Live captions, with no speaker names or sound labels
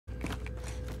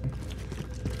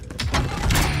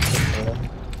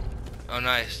Oh,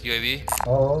 nice. UAV?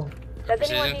 Oh. Does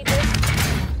anyone need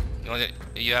this?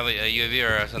 You have a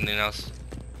UAV or something else?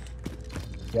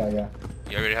 Ya.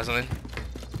 You already have something?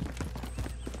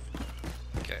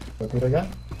 Okay. ¿Lo tiro ya?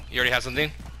 You already have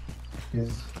something?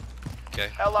 Yes. Okay.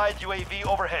 Allied UAV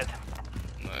overhead.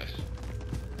 Nice.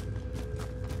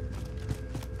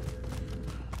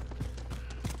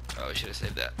 Oh, we should have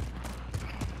saved that.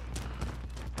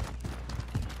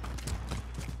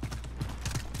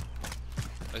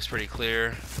 Looks pretty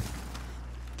clear.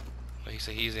 Like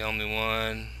he's the only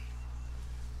one.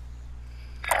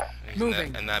 He's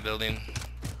Moving. in that building.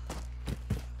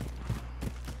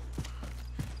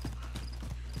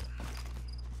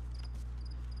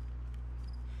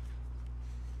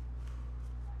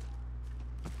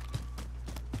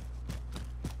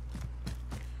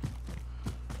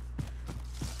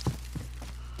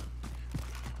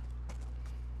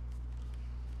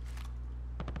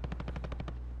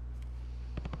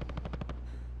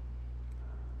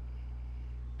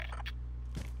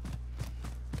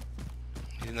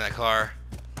 He's in that car.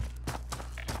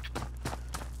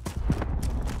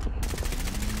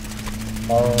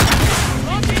 Oh.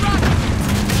 Launching rocket!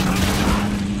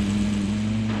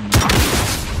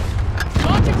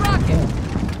 Launching rocket!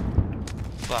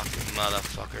 Fucking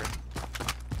motherfucker.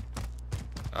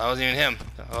 Oh, it wasn't even him.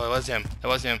 Oh, it was him. It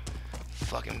was him.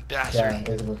 Fucking bastard.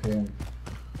 Yeah, it was him.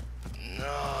 No,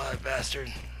 that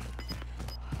bastard.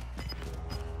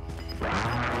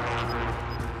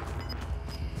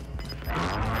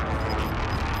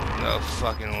 No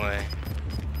fucking way.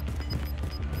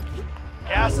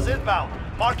 Gas is inbound.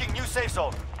 Marking new safe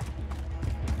zone.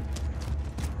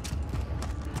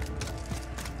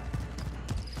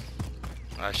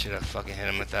 I should have fucking hit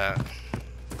him with that.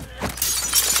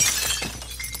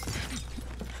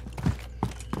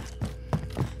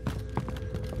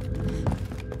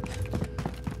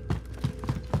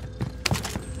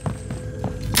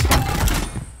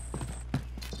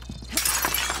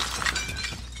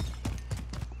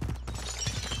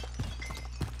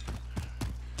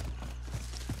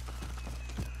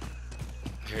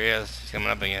 Here he is. He's coming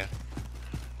up again.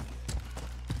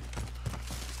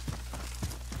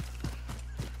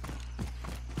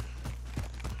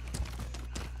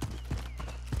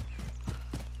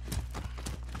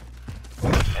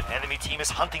 An enemy team is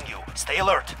hunting you. Stay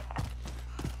alert.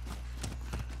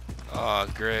 Oh,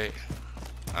 great.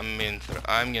 I'm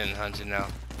getting hunted now.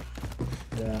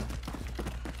 Yeah.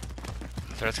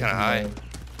 The threat's kind of high.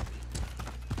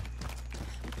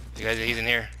 You guys, he's in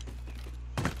here.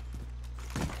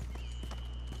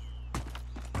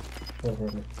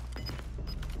 Probably.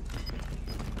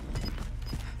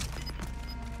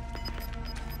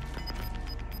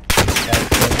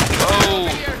 Oh!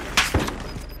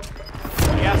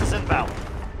 Gas is inbound.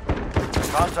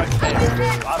 Contract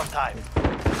failed. Out of time.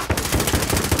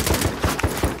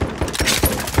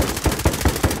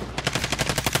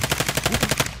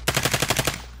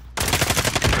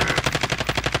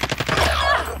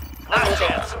 Last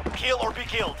chance. Kill or be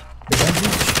killed.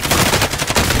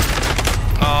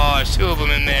 Oh, there's two of them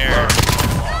in there.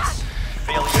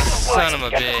 Failure. Son of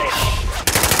a bitch.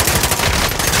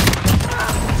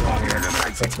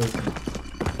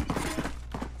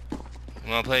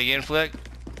 You wanna play again, Flick?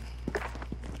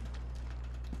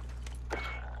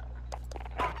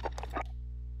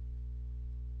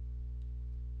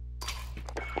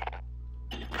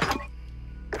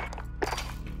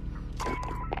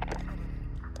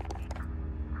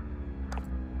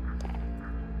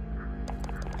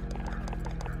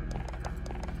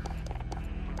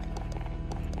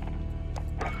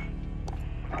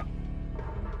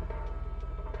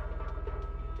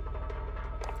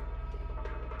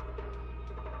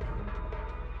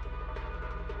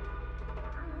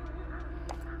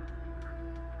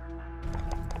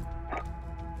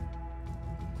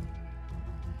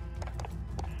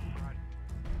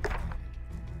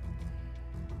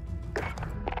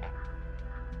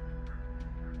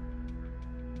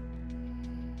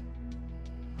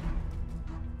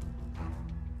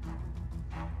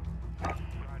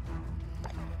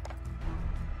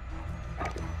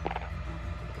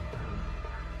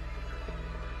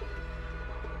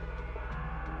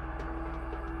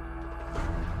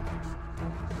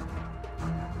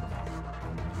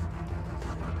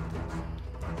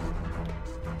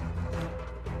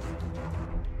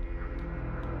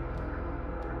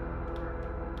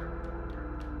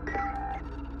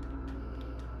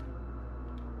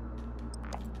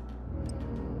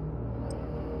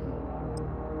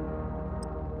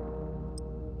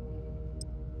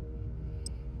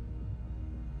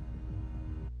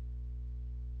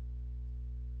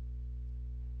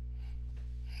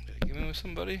 Give me with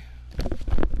somebody.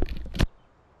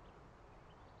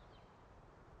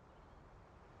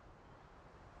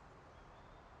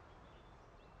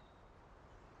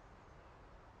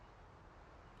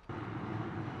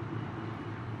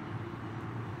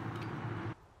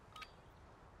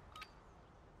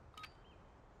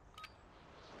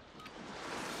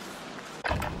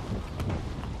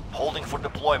 refueling for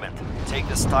deployment. Take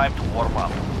this time to warm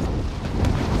up.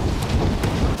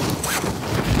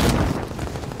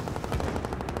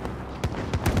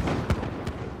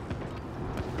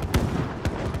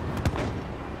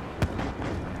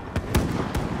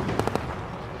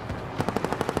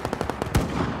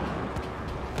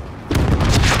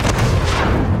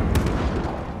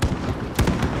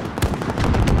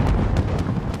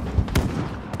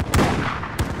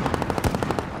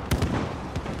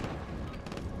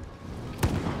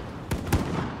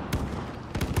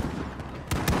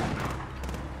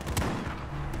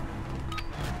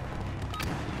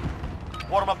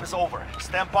 Warm-up is over.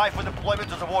 Stand by for deployment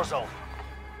to the war zone.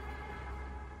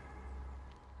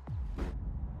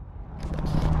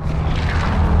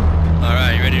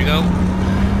 Alright, you ready to go?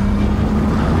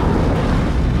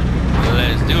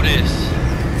 Let's do this.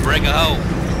 Break a hoe.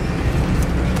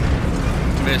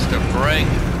 Mr. Break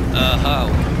a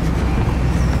hoe.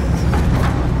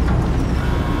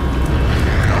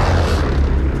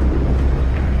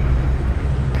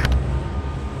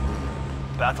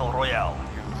 Battle Royale.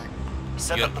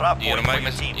 Set a trap You point got a for mic,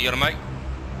 your team. You got a mic?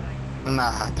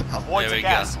 Nah. Avoid There the we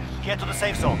gas. go. Get to the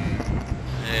safe zone.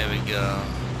 There we go.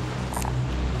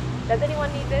 Does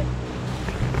anyone need this?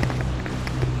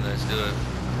 Let's do it.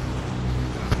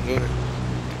 Good.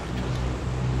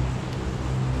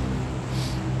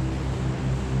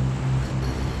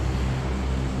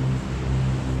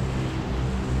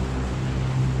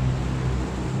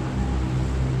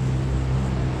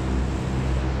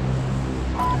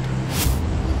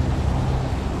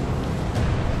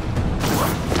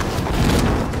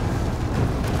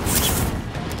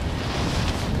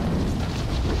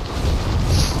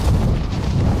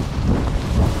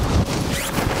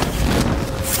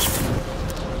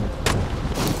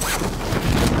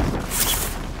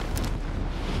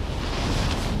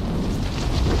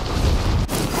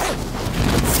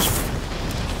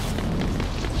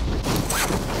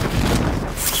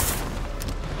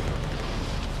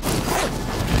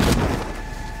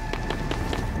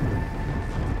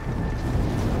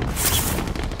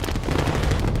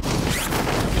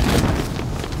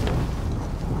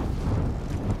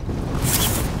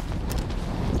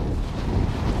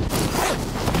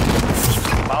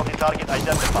 Bounty target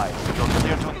identified. You're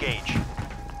clear to engage.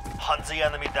 Hunt the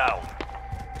enemy down.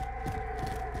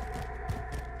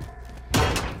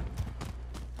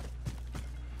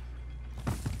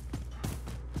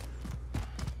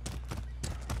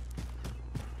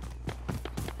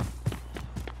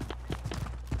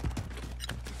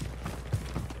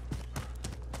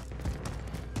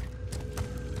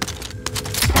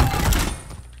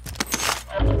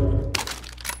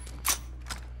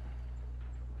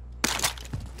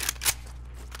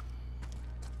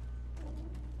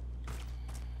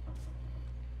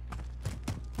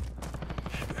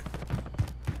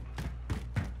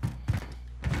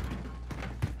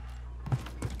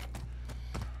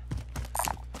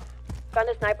 Found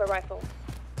a sniper rifle.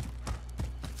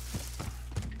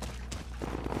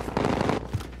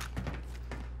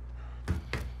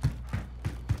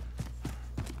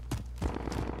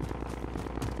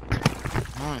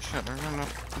 Oh shit, there's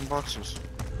enough boxes.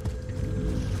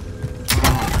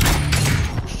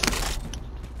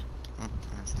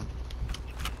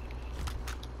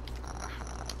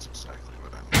 That's exactly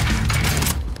what I need.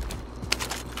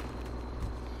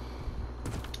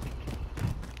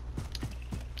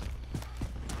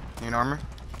 Need armor?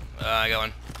 I got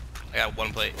one. I got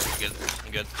one plate. Good.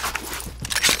 I'm good.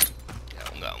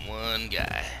 Got one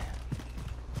guy.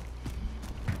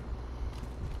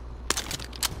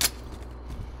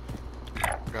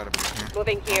 Gotta be here.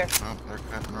 Moving here. Oh, they're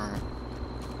cutting around.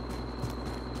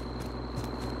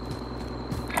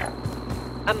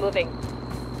 I'm moving.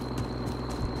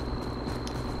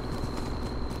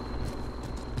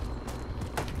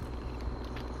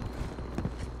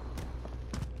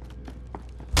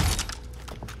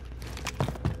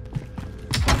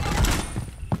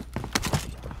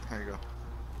 There you go.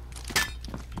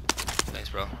 Thanks,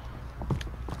 bro.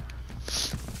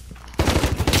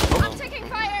 I'm taking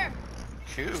fire!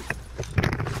 Cute.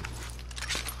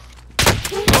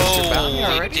 Oh,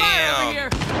 already? damn.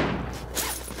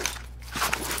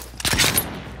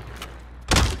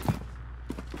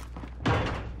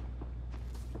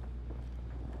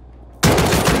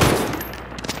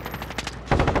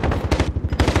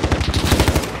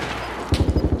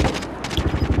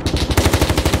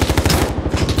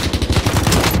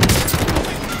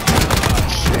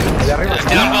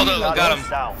 Down, got him.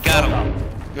 Down. Got him. Down.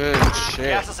 Good shit.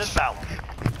 Gas is inbound.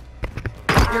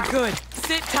 You're good.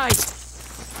 Sit tight.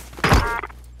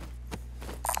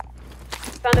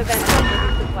 Found a vent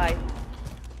with supplies.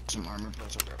 Some armor, but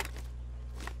it's okay.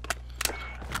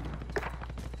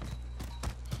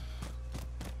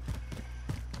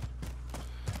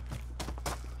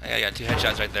 Yeah, I got 2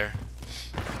 headshots right there.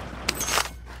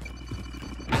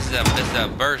 This is a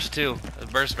burst too, a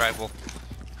burst rifle.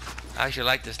 I actually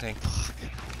like this thing.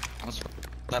 Let's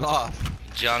let off.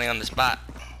 Johnny on the spot.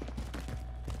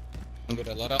 I'm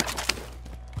gonna let up.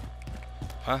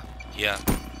 Huh? Yeah.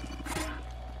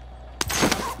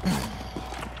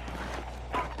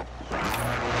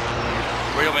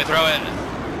 Where do you want me to throw it?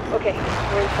 Okay,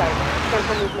 we're inside.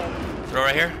 Cancel movement. Throw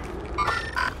right here?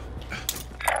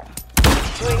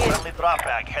 Doing it. Friendly drop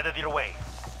bag headed your way.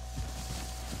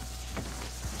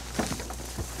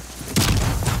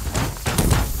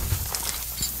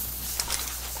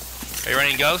 Are you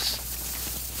running ghosts?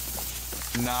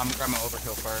 Nah, I'm gonna grab my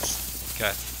overkill first.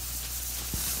 Okay.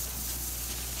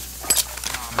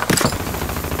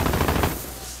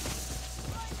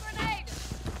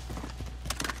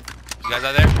 You guys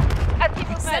out there? Active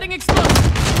movement. Setting explosive.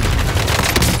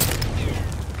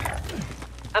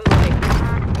 I'm moving.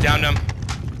 Downed him.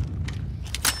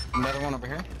 Another one over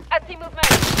here. Active movement.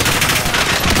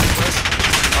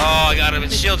 Oh, I got him.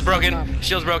 His shield's broken.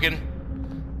 Shield's broken.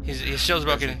 His shield's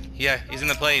broken. Yeah, he's in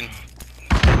the plane.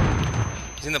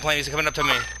 He's in the plane. He's coming up to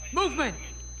me. Movement.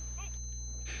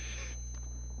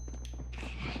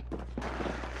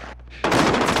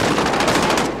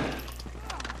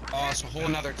 Oh, it's a whole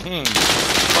nother team.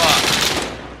 Fuck.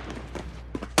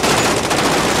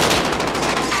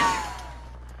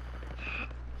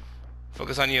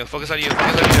 Focus on you. Focus on you.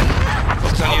 Focus on you.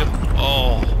 Focus on you.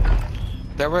 Oh.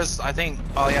 There was, I think,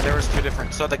 oh yeah, there was 2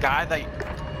 different. So the guy that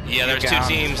Yeah, there's 2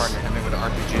 teams. Partner hit me with an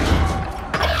RPG.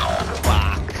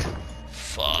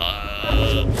 Fuck.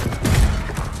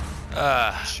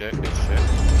 Shit, good shit.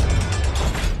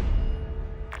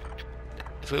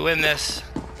 If we win this,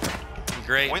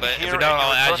 great. Win But if here we don't, and you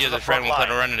I'll return add you to as a friend. We'll front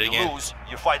put a run line. it You again. lose,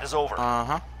 your fight is over.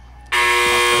 Uh-huh.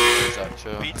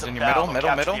 Beat It's them in your down middle, and middle,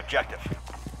 capture middle. the objective.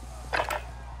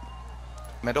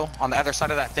 Middle, on the other side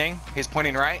of that thing. He's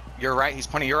pointing right. You're right. He's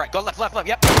pointing your right. Go left, left, left.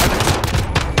 Yep.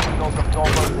 No control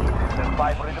mercy. Stand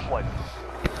by for redeployment.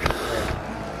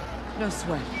 No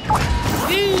sweat.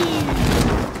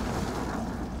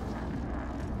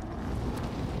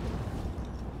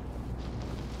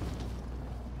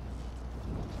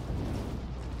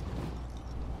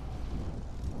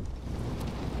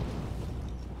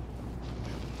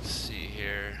 Let's see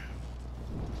here.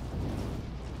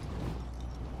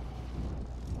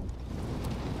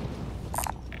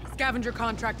 Scavenger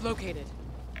contract located.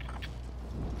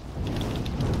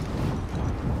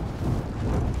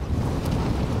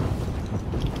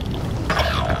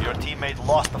 Your teammate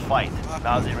lost the fight.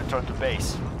 Now they return to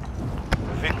base.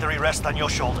 Victory rests on your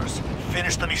shoulders.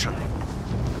 Finish the mission.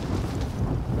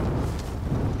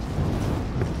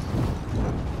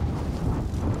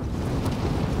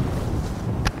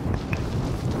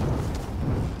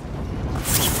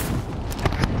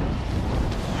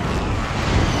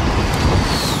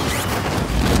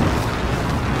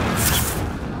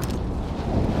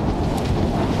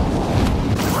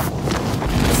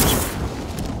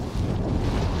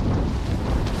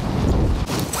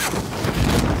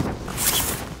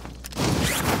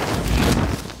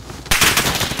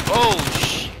 Oh,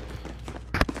 shit.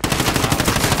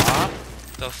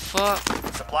 The fuck?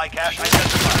 Supply cache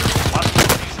identified. Must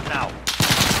use it now.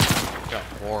 Got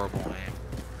horrible aim.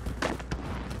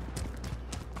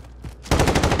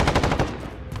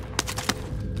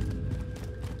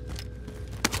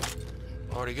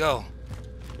 Where'd he go?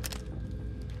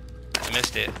 I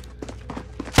missed it.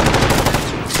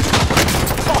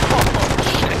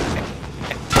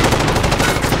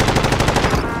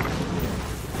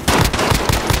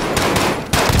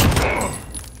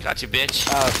 Got you, bitch.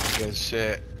 That's good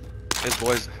shit. His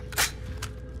boys.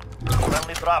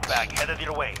 Friendly drop bag headed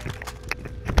your way.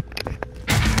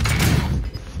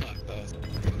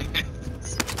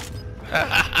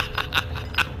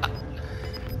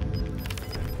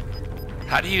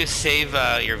 How do you save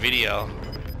your video?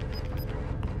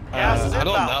 Gas is I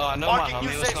don't inbound. know. I know my Marking homie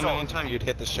new was safe telling me zone. one time you'd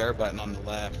hit the share button on the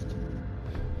left.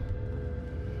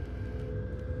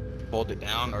 Hold it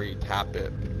down or you tap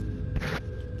it.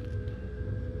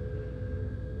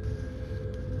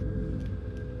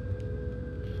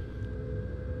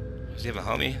 Does he have a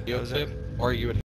homie? You What was it? or you would